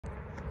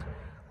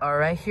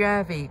Alright, here I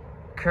have a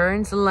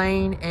Kerns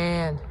Lane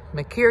and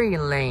McCeary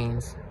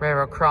Lanes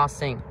railroad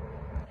crossing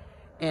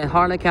in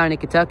Harlan County,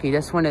 Kentucky.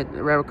 That's when the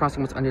railroad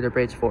crossing was under the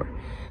bridge for.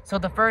 So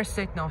the first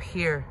signal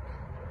here,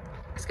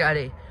 it's got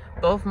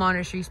both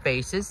monitoring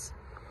spaces.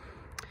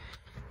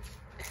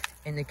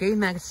 And the gate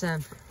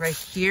mechanism right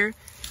here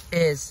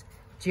is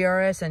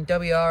GRS and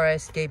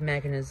WRS gate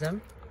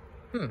mechanism.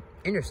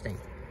 Interesting.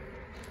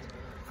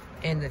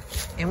 And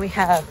we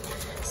have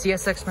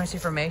CSX emergency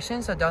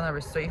information, so dial number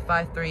is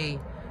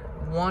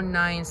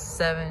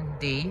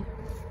 353-197D.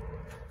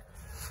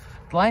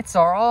 The lights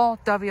are all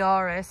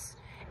WRS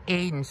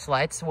 8-inch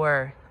lights,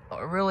 were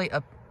really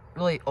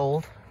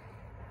old.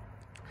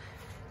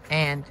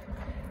 And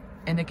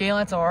the gate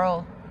lights are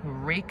all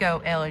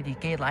Rico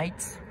LED gate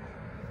lights.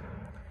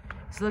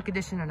 So look,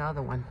 addition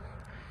another one.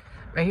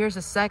 Right here's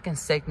the second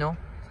signal.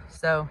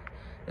 So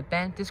the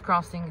bend this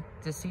crossing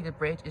to see the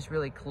bridge is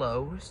really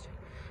closed.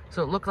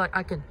 So it looked like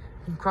I could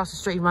cross the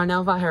street right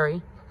now if I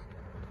hurry.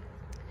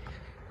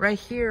 Right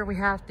here we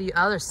have the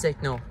other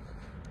signal,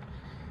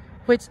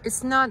 which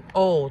it's not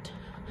old.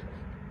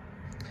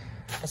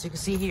 As you can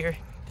see here,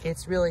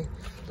 it's really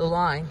the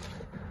line,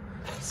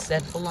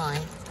 set the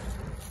line.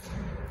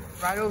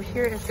 Right over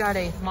here it's got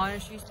a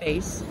monitoring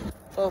space,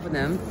 both of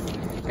them.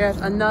 There's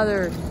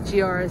another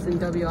GRS and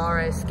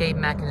WRS gate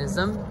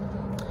mechanism.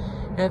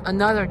 There's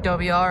another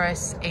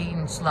WRS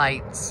 8-inch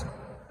lights.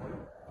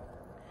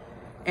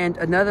 And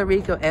another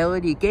Rico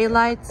LED gate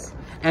lights.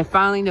 And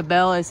finally the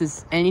bell is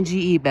this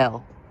NGE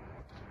bell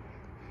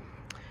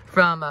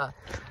from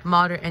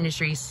Modern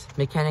Industries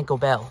mechanical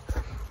bell.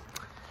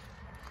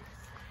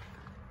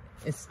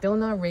 It's still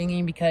not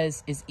ringing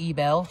because it's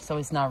E-bell, so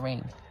it's not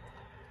ringing.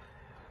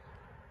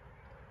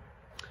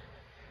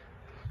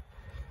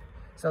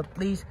 So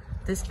please,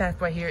 this path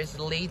right here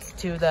leads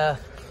to the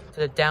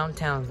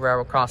downtown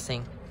railroad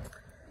crossing.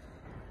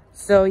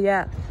 So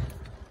yeah,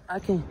 I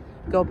can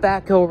go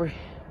back over.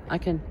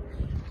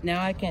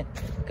 Now I can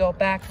go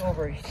back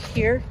over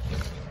here.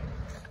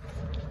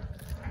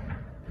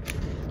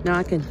 Now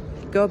I can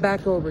go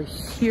back over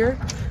here.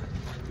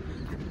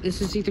 This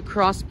is the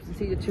cross,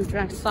 see the two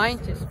track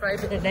sign, just right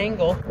at an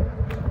angle.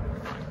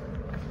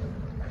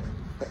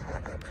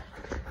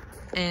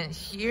 And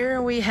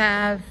here we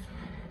have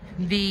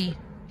the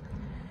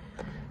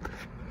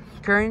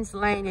Kerns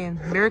Lane and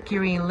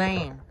McCeary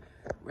Lane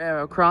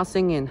railroad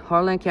crossing in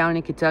Harlan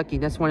County, Kentucky.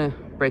 That's when the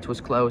bridge was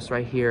closed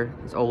right here.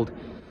 It's old.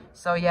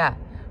 So yeah,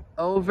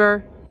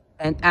 over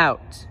and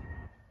out.